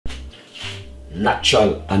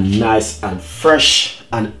natural and nice and fresh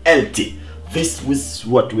and healthy. This is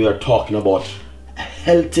what we are talking about, a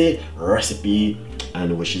healthy recipe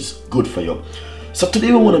and which is good for you. So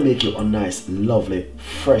today we want to make you a nice, lovely,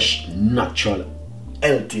 fresh, natural,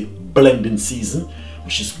 healthy blending season,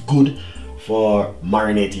 which is good for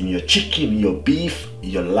marinating your chicken, your beef,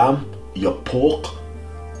 your lamb, your pork,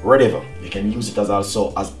 whatever. You can use it as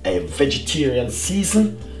also as a vegetarian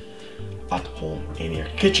season at home in your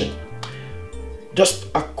kitchen. Just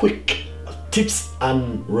a quick tips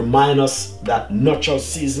and remind us that natural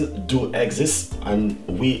season do exist, and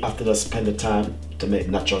we have to just spend the time to make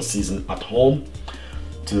natural season at home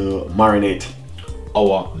to marinate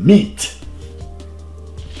our meat.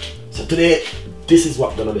 So today this is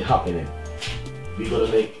what's gonna be happening. We're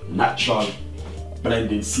gonna make natural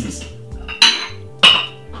blending season.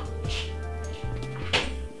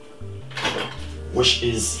 Which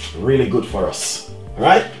is really good for us.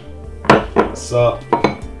 Alright? So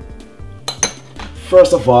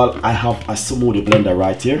first of all, I have a smoothie blender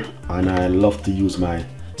right here, and I love to use my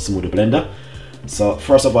smoothie blender. So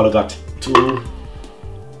first of all, I got 2,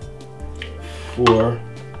 4,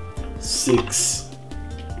 6,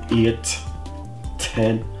 8,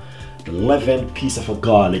 10, 11 pieces of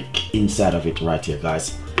garlic inside of it right here,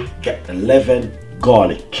 guys. Get 11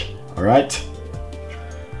 garlic. Alright?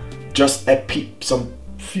 Just some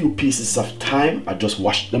few pieces of thyme. I just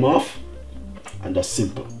washed them off, and that's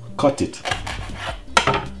simple. Cut it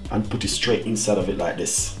and put it straight inside of it like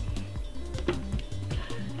this.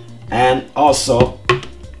 And also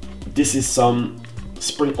this is some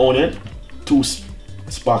spring onion, 2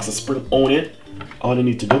 sparks of spring onion. All you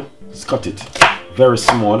need to do is cut it very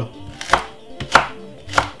small.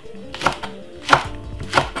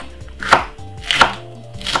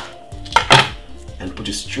 And put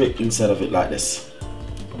it straight inside of it like this.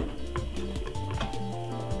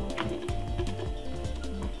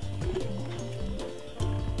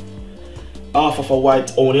 Half of a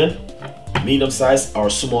white onion, medium size or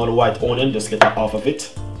small white onion, just get half of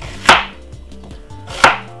it.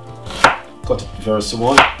 Cut it very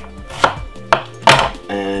small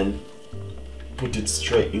and put it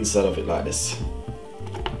straight inside of it like this.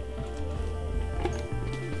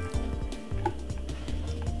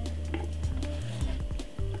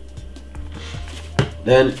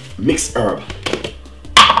 Then mixed herb.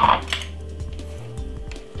 I'm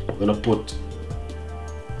gonna put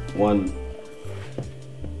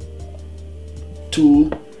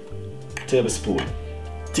 2 teaspoon.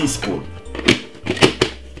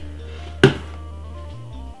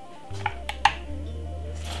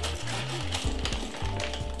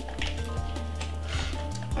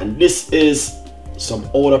 And this is some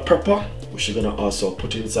outer pepper, which you're gonna also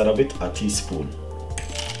put inside of it, a teaspoon.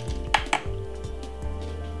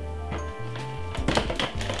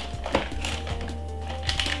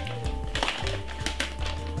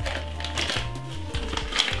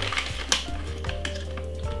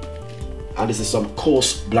 And this is some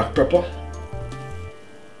coarse black pepper,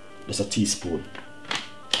 just a teaspoon.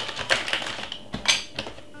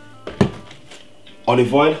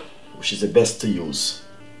 Olive oil, which is the best to use,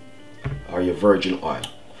 or your virgin oil.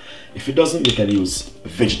 If it doesn't, you can use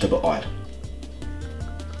vegetable oil.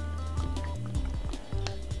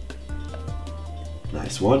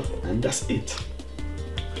 Nice one, and that's it.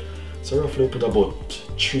 So roughly put about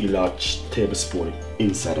 3 large tablespoons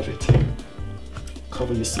inside of it.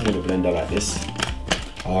 Cover your smoothie blender like this,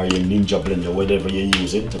 or your ninja blender, whatever you're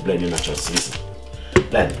using to blend your natural season.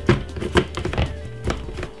 Then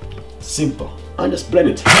simple, and just blend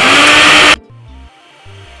it.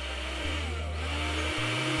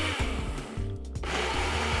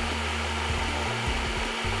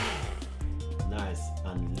 Nice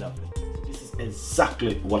and lovely. This is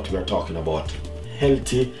exactly what we are talking about.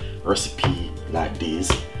 Healthy recipe like this,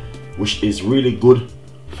 which is really good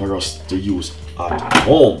for us to use at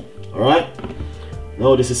home. Alright,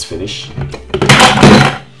 now this is finished.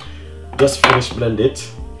 Just finish blend it,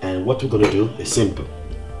 and what we're gonna do is simple.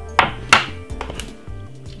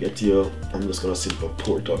 I'm just gonna simply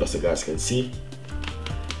pour it out so you guys can see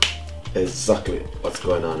exactly what's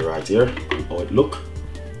going on right here, how it look.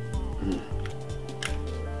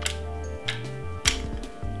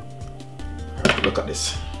 Alright, look at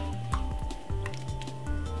this.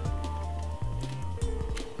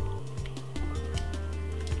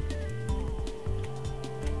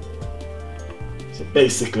 So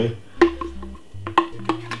basically,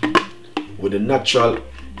 with the natural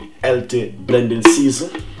healthy blending season,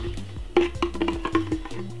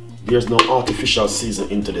 there's no artificial season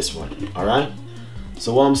into this one. Alright,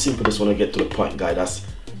 so I'm simply just want to get to the point, guys.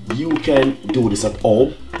 You can do this at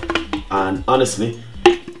home, and honestly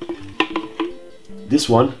this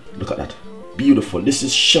one, look at that, beautiful. This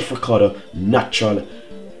is Chef Ricardo natural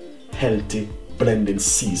healthy blending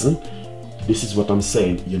season. This is what I'm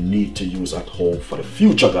saying you need to use at home for the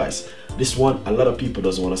future, guys. This one, a lot of people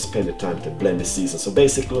doesn't want to spend the time to blend the season, so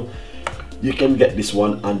basically you can get this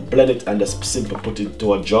one and blend it and just simply put it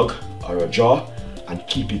into a jug or a jar and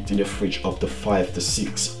keep it in your fridge up to 5 to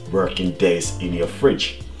 6 working days in your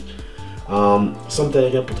fridge. Sometimes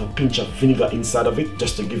you can put a pinch of vinegar inside of it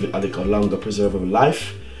just to give it a little longer preservable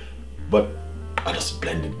life, but I just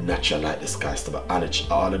blend it natural like this, guys. To be honest,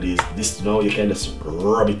 all of these, this now you can just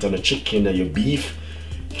rub it on the chicken and your beef.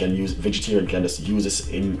 You can use, vegetarian can just use this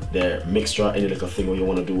in their mixture, any little thing what you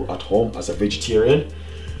want to do at home as a vegetarian.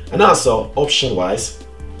 And also, option wise,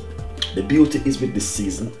 the beauty is with this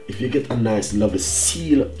season, if you get a nice lovely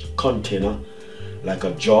sealed container like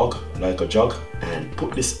a jug, and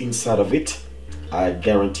put this inside of it, I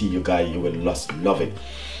guarantee you guys you will just love it.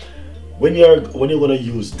 When you're gonna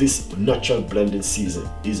use this natural blending season,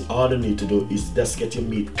 is all you need to do is just get your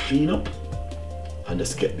meat clean up and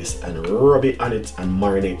just get this and rub it on it and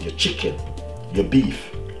marinate your chicken, your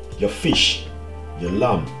beef, your fish, your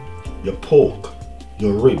lamb, your pork,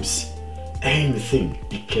 your ribs, anything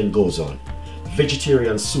it can goes on.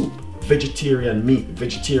 Vegetarian soup, vegetarian meat,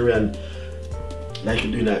 vegetarian, like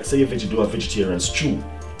you do that, say if you do a vegetarian stew,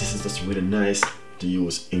 this is just really nice to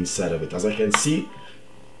use inside of it. As I can see,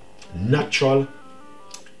 natural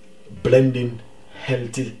blending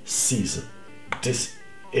healthy season. This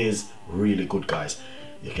is really good, guys.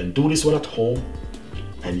 You can do this one at home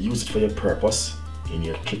and use it for your purpose in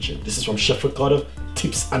your kitchen. This is from Chef Ricardo,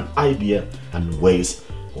 tips and idea and ways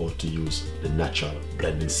how to use the natural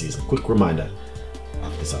blending season. Quick reminder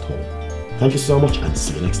of this at home. Thank you so much and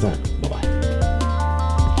see you next time. Bye bye.